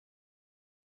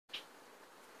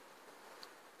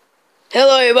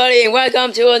Hello everybody and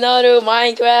welcome to another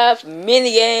Minecraft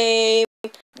minigame.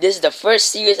 This is the first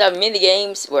series of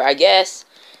minigames where I guess.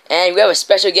 And we have a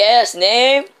special guest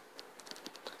named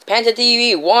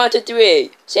Pandatv123.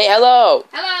 Say hello.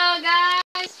 Hello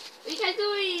guys. What are you guys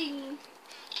doing?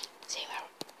 Say hello.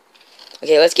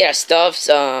 Okay, let's get our stuff.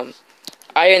 Some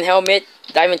iron helmet,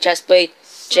 diamond chestplate,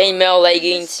 chainmail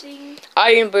leggings,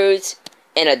 iron boots,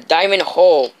 and a diamond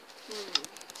hole.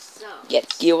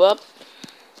 Get gear up.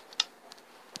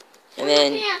 And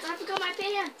then my pants. I forgot my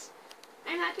pants. I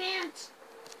have my pants.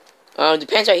 The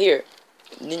pants right here.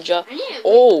 Ninja. I need it.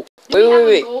 Oh,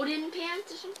 wait. Golden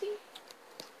pants or something?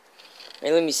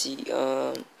 Wait, let me see.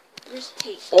 Where's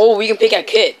tape? Oh, we can pick our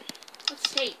kit.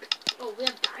 What's tape? Oh, we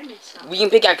have diamond stuff. We can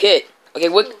pick our kit. Okay,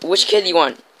 which kit do you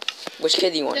want? Which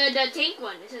kit do you want? The tank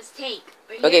one. It says tank.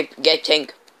 Right Okay, get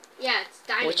tank. Yeah, it's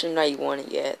diamond. Which one do you want to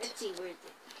get? Let's see, where is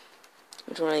it?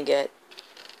 Which one do I get?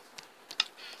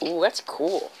 Ooh, that's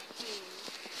cool.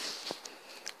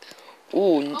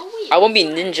 Ooh, I won't be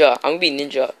ninja. I'm gonna be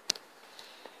ninja.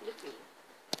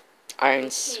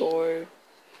 Iron sword.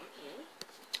 Okay.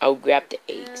 I'll grab the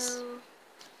eggs.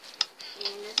 And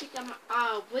I think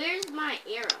where's my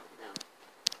arrow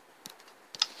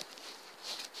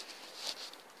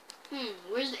though?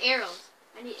 Where's the arrows?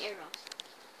 I need arrows.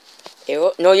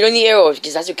 Arrow? No, you don't need arrows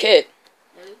because that's your kit.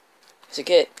 Really? That's your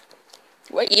kit.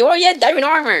 What? You already had diamond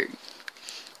armor.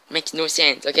 Makes no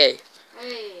sense. Okay.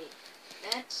 Hey,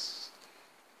 that's.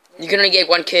 You can only get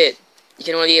one kit. You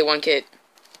can only get one kit.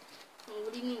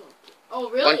 What do you mean? Oh,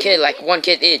 really? One kit, like one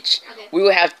kit each. Okay. We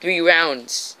will have 3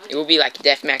 rounds. Okay. It will be like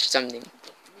deathmatch or something. Did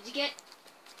you get?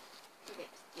 Okay.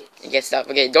 You get stuff.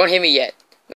 Okay, don't hit me yet.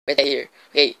 Right here.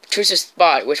 Okay, choose a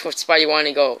spot. Which spot you want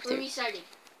to go to? Where are we starting?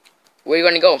 Where you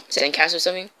want to go? Sandcastle or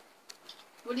something?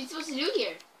 What are you supposed to do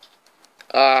here?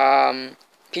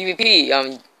 PvP.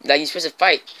 Like you're supposed to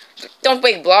fight. Don't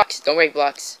break blocks. Don't break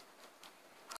blocks.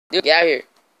 Dude, get out of here.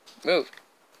 Move.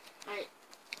 Alright.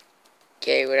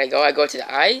 Okay, where I go? I go to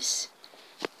the ice.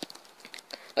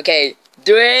 Okay,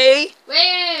 3. Wait,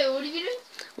 what are you doing?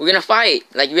 We're gonna fight.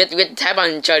 Like we have to tap on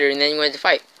each other and then we're going to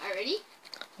fight. Alright, ready?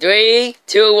 3,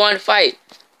 2, 1, fight.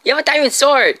 You have a diamond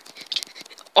sword.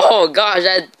 Oh gosh,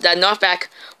 that knockback.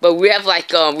 But we have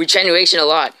like regeneration a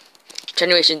lot.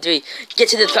 Generation 3. Get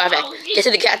to the knockback. Get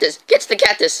to the cactus. Get to the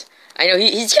cactus. I know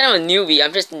he's kind of a newbie.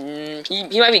 I'm just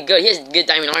he might be good. He has good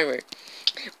diamond armor.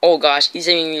 Oh gosh, he's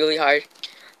aiming really hard.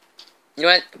 You know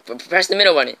what? Press the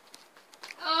middle button.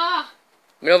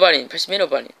 Middle button. Press the middle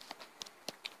button.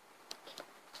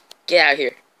 Get out of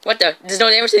here. What the? There's no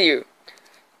damage to you.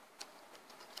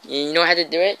 You know how to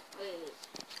do it?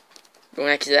 Don't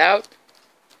exit out.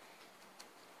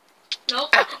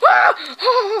 Nope.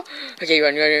 Ah! Okay,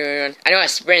 run. I know how to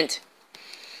sprint.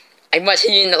 I must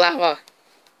hit you in the lava.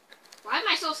 Why am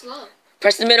I so slow?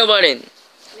 Press the middle button.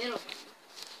 Middle button.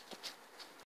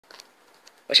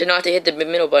 I should know how to hit the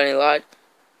middle button a lot.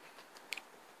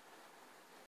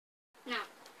 No.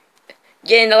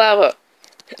 Get in the lava.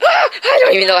 Ah! I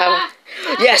don't even know lava.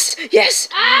 Yes! Yes!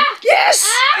 Yes!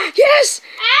 Yes!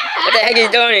 What the heck are you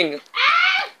doing?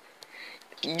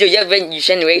 Dude, you have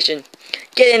regeneration.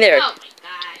 Get in there. Oh my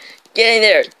gosh. Get in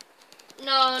there.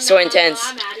 No, so intense. No,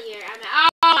 I'm out of here. Oh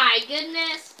my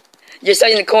goodness. You're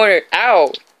stuck in the corner.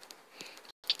 Ow.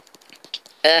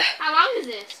 How long is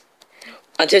this?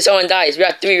 Until someone dies. We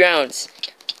have 3 rounds.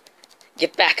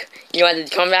 Get back. You know how to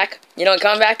come back? You know how to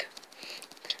come back?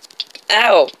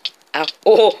 Ow. Ow.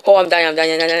 Oh, I'm dying.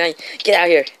 Get out of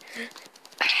here.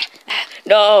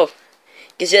 No.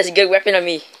 Because that's a good weapon on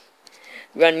me.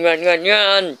 Run.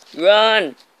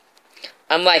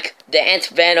 I'm like the ant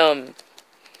venom.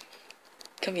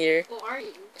 Come here. Who are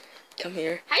you? Come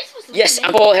here. How are you supposed to yes,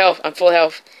 I'm full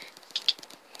health.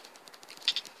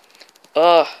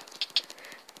 Oh.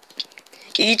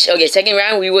 Okay, second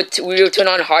round we will turn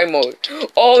on hard mode.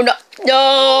 Oh no.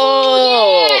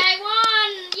 Oh, yeah, I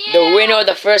won. Yeah. The winner of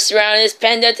the first round is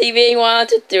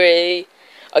Pandatv123.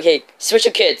 Okay, switch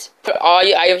your kits. Put all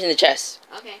your items in the chest.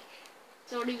 Okay.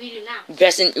 So what do we do now?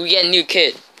 We get a new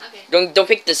kit. Okay. Don't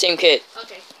pick the same kit.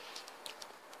 Okay.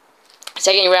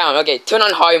 Second round. Okay, turn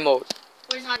on hard mode.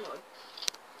 Where's hard mode?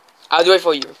 I'll do it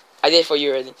for you. I did it for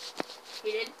you already.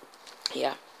 You did?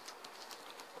 Yeah.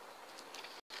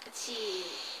 Let's see.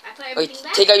 I put everything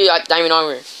back. Take out your diamond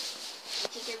armor.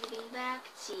 Take everything back.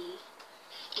 Let's see.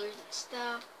 Where's my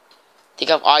stuff?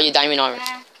 Take off all your diamond armor.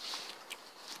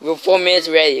 We're 4 minutes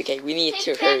ready. Okay, we need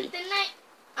to hurry.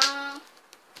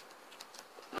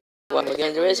 What, we're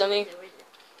gonna do it something?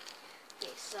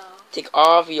 Okay, so take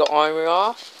all of your armor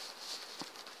off.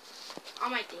 All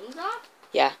my things off?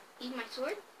 Yeah. Even my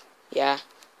sword? Yeah.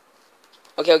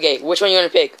 Okay. Which one you gonna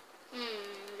pick?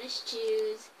 let's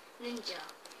choose Ninja.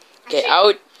 Okay,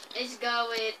 Actually, let's go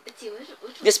with. Let's see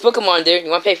which this Pokemon, dude. You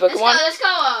want to play Pokemon?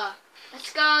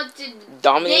 Let's go to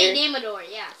Dominator. Damador.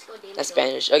 Yeah, let's go Damador. That's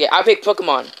Spanish. Okay, I'll pick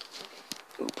Pokemon.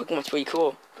 Ooh, Pokemon's pretty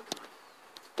cool.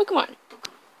 Pokemon.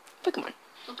 Pokemon.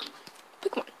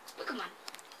 Pokemon.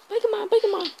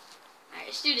 Alright,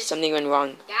 let's do this. Something went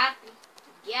wrong. Got him.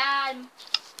 Got him.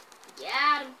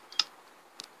 Got him.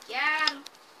 Got him.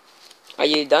 Are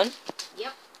you done?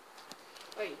 Yep.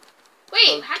 Where are you?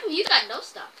 Wait, how come you got no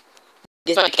stuff?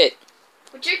 This is my kit.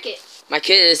 What's your kit? My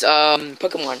kit is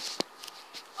Pokemon.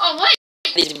 Oh, what?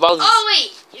 These balls. Oh,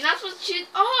 wait. You're not supposed to choose.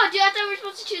 Oh, dude, I thought we were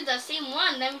supposed to choose the same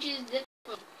one. Then we choose different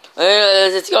one.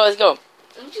 Let's go.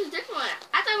 Let me choose a different one.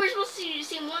 I thought we were supposed to choose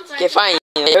the same one. So Okay, fine.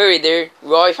 Hurry, there.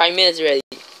 We're already 5 minutes already.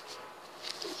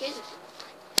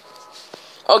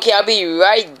 Okay, I'll be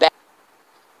right back.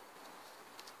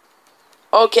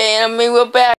 Okay, and we're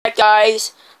back,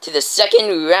 guys, to the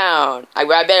second round. I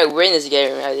better win this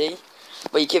game, ready?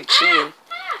 But you keep cheating.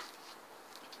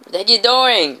 What the heck are you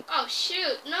doing? Oh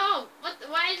shoot! No! What?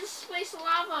 Why is this place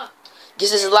lava?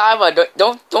 This is lava.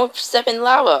 Don't step in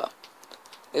lava.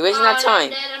 We're wasting our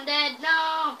time. I'm dead.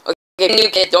 No. Okay, new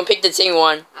kid. Don't pick the same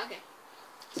one. Okay.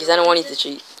 Because I don't want you to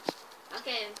cheat.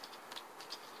 Okay.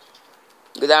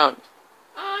 Go down.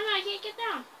 Oh no! I can't get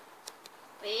down.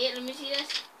 Wait, let me see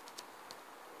this.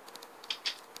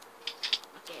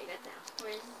 Okay, I got down.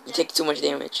 Where is this? You take too much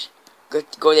damage.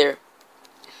 Go there.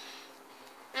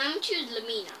 I'm gonna choose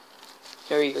Lamina.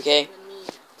 Hurry, okay?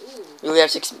 Lamina. Ooh. We only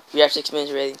have 6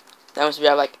 minutes already. That means we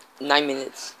have like 9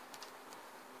 minutes.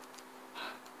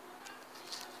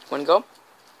 Wanna go?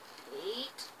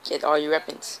 Wait. Get all your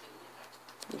weapons.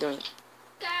 What are you doing?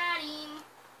 Got him.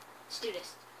 Let's do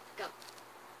this. Go.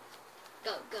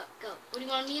 Go. What do you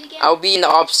want me to get? I'll be in the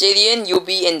obsidian, you'll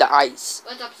be in the ice.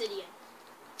 What's obsidian?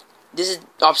 This is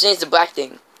obsidian is the black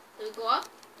thing. Do we go up?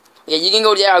 Yeah, you can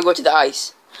go there, I'll go to the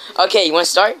ice. Okay, you wanna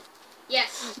start?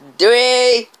 Yes.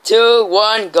 3, 2,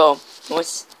 1, go.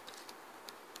 What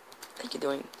are you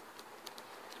doing?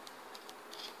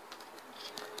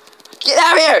 Get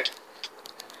out of here!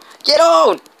 Get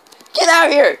on! Get out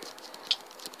of here!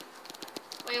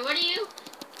 Wait, what are you?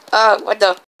 What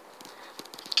the?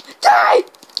 Die!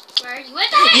 Where are you? What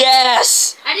the heck?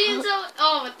 Yes! I didn't so.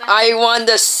 Oh, what the heck? I won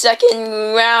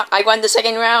the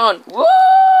second round. Woo!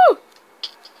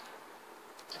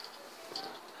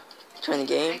 Trying the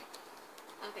game.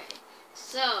 Okay.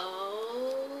 So,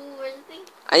 where's the thing?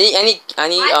 I need Why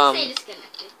did it say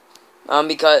disconnected?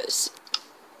 Because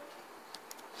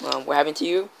what happened to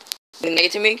you? Didn't make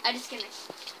it to me? I disconnected.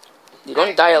 You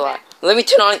don't die a lot. Let me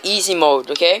turn on easy mode,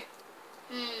 okay?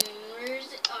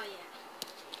 Where's it? Oh yeah.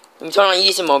 Let me turn on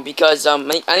easy mode because I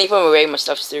need to put away my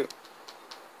stuff too.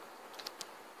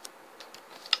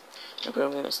 I put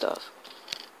away my stuff.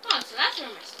 Oh, so that's where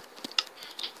my stuff.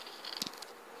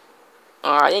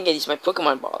 Alright, I didn't get these my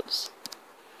Pokemon balls.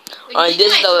 Wait, did you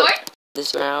get my sword?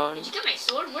 This round. Did you get my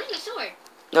sword? Where's my sword?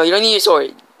 No, you don't need your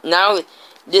sword. Now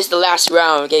this is the last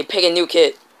round, okay? Pick a new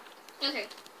kit. Okay.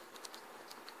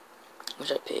 What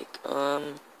should I pick?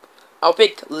 I'll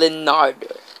pick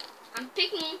Leonardo. I'm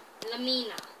picking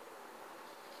Lamina.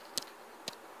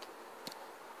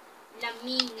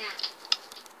 Lamina.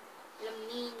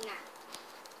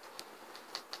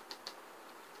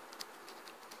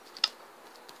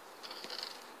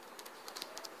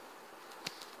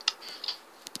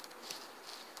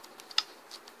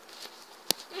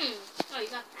 Oh, you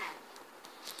got that.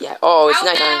 Yeah. Oh, it's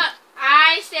nighttime.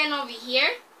 I stand over here.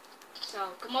 So,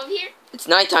 come over here. It's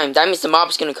nighttime. That means the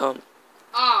mob's gonna come.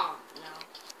 Oh, no.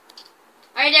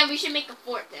 Alright, then we should make a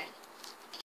fort then.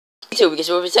 Me too, because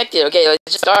we're protected. Okay, let's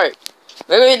just start.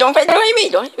 Wait, don't hit me.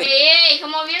 Don't hit me. Hey,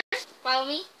 come over here. Follow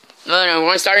me. No, we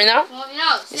want to start it now? Come over,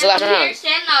 no, It's the last round.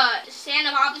 Stand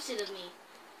opposite of me.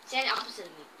 Stand opposite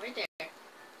of me. Right there.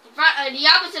 In front, the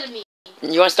opposite of me.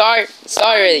 You want to start?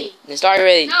 Start already. Then start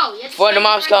already. No, you have to Before the stand in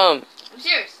mobs front of come. me. I'm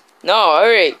serious. No,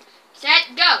 hurry.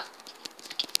 Set, go.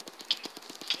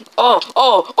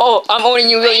 Oh, I'm owning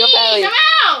you really Wait, badly. come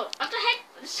out! What the heck?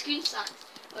 The screen sucks.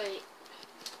 Wait.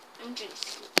 I'm trying to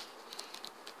sleep.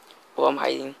 Oh, I'm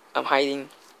hiding.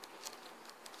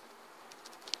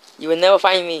 You will never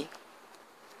find me.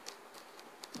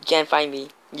 You can't find me.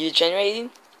 You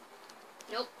generating?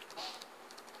 Nope.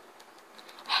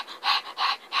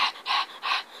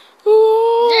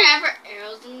 Ooh. Is there ever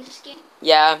arrows in this game?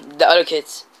 Yeah, the other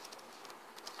kids.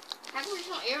 How come there's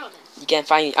no arrow then? You can't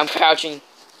find me. I'm crouching.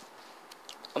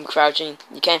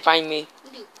 You can't find me.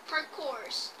 We do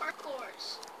parkours.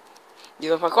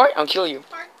 You want parkour? I'll kill you.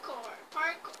 Parkours.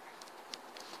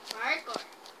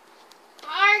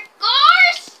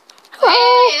 Hello?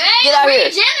 Hey, Get out of here.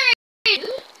 Regenerate.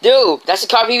 Dude, that's a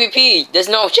car PvP. There's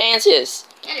no chances.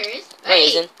 Yeah, there is. No, it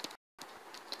isn't.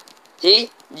 See?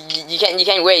 You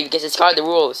can't wait because it's called the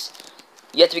rules.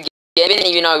 You have to be given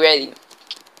and you're not ready.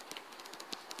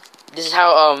 This is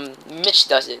how Mitch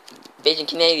does it. Beijing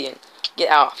Canadian. Get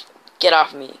off. Get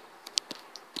off me.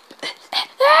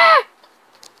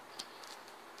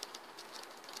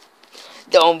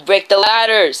 Don't break the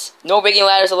ladders. No breaking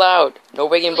ladders allowed. No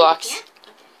breaking blocks. Okay.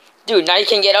 Dude, now you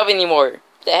can't get up anymore.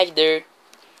 The heck, dude.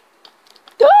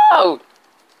 Dude!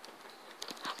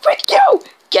 Freak you!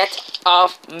 Get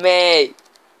off me.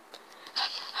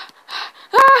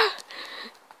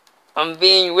 I'm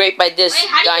being raped by this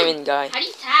diamond guy. How do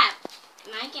you tap?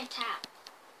 Mine can't tap.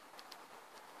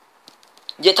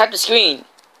 You tap the screen.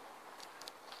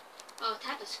 Oh,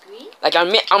 tap the screen? Like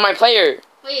on my player.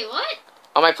 Wait, what?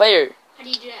 On my player. How do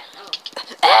you do that?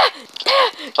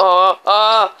 No!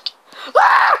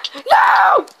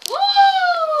 Woo!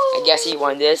 I guess he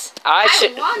won this. I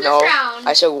should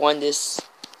won this.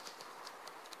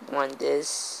 Won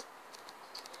this.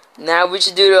 Now we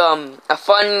should do a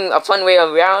fun way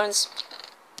of rounds.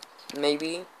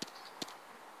 Maybe.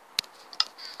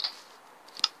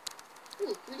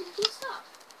 Ooh, really cool stuff.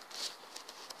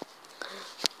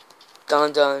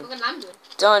 Dun dun. Look what I'm doing.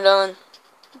 Dun dun.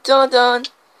 Dun dun.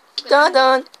 Dun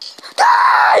dun.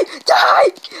 Die! Die!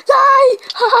 Die!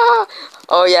 Ha!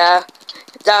 Oh yeah.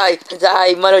 Die!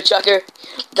 Die, mother trucker!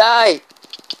 Die!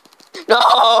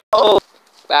 No!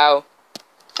 Wow.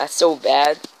 That's so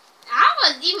bad. I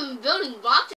was even building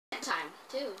blocks at that time,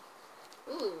 too.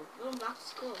 Ooh, building blocks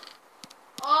is cool.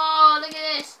 Oh, look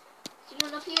at this. You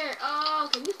doing up here? Oh,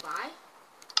 can you fly?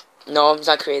 No, it's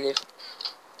not creative.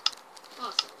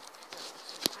 Oh, so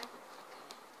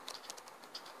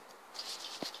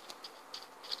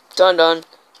Dun dun.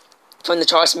 From the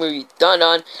Charles movie. Dun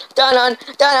dun. Dun dun.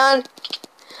 Dun dun.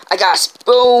 I got a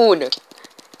spoon. got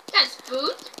a spoon?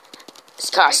 It's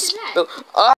got a Where's spoon.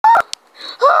 Oh!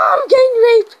 Oh, I'm getting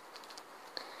raped.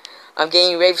 I'm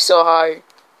getting raped so hard.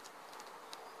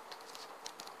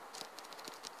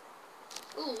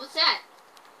 Ooh, what's that?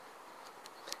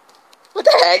 What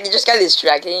the heck? You just got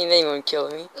distracted. You didn't even kill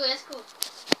me. Ooh, that's cool.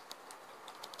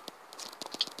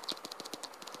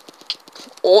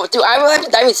 Oh, dude, I will have a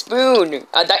diamond spoon.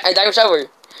 A diamond shovel.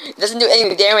 It doesn't do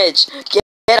any damage. Get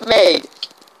off me.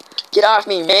 Get off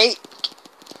me, mate.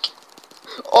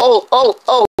 Oh,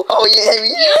 you hit me.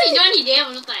 You don't even do any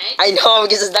damage, what the heck? I know,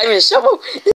 because it's diamond shovel.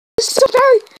 This is so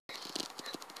bad.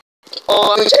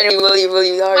 Oh, I'm trying to be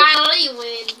really hard. Finally you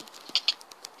win.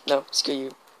 No, screw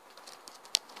you.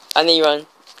 I need to run.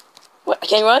 What? I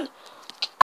can't run?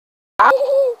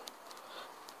 Ow!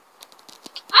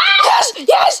 Ah!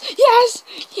 Yes!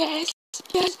 Die,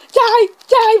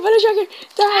 mother trucker!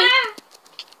 Die! Ah!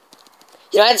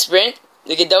 You know how to sprint?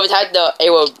 You can double tap the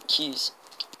arrow keys.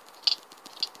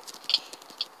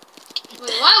 Wait,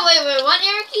 what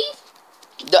arrow keys?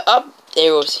 The up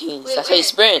arrow keys. Wait, That's how you where?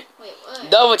 sprint. Wait, what?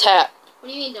 Double tap. What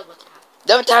do you mean double tap?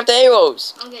 Double tap the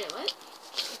arrows. I don't get it, what?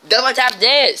 Double tap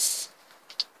this.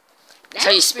 That's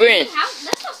how you sprint. That's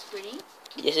not sprinting.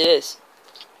 Yes, it is.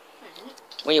 No, it isn't.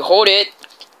 When you hold it,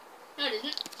 No, it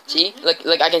isn't. see? Look,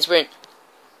 I can sprint.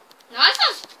 No, that's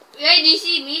not. Wait, do you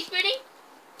see me sprinting?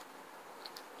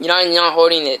 You're not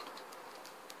holding it.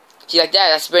 See, like that,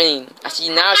 that's sprinting. I see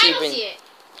now she's I don't sprinting. see it.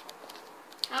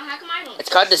 How come I don't? It's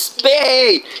called the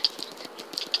speed.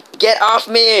 Get off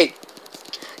me.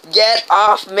 Get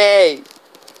off me.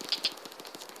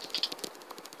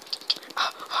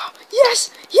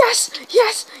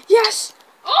 Yes.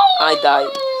 Oh! I died.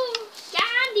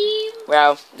 Got him.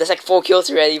 Wow, that's like 4 kills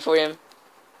already for him.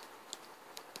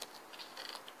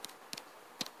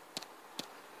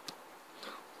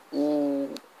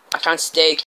 Ooh, I can't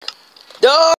stay.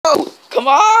 No! Come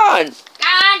on!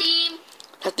 Got him.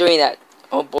 Not doing that.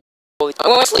 Oh boy. I'm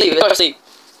going to sleep.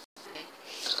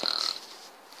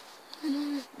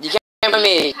 You can't find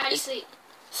me. How do you sleep?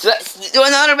 Do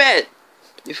another bed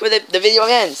before the video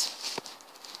ends.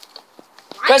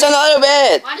 Why Press another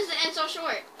bed. Why does it end so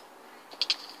short?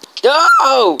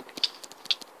 No!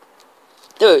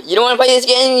 Dude, you don't want to play this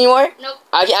game anymore? Nope.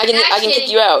 I can kick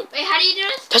you out. Wait, how do you do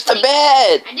this? Touch the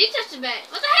bed. I did touch the bed.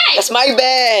 What the heck? That's my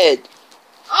bed.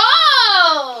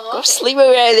 Oh! Go sleep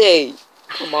already.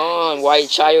 Come on, white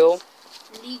child.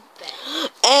 Leave bed.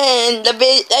 And the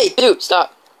bed. Hey, dude,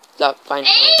 stop. Fine.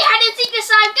 Hey, I didn't think this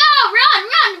time. Go,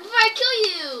 run before I kill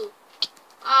you.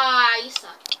 Ah, you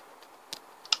suck.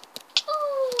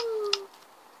 Ooh.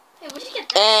 Hey, where'd you get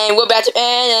that? And we're back to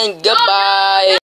end. And goodbye.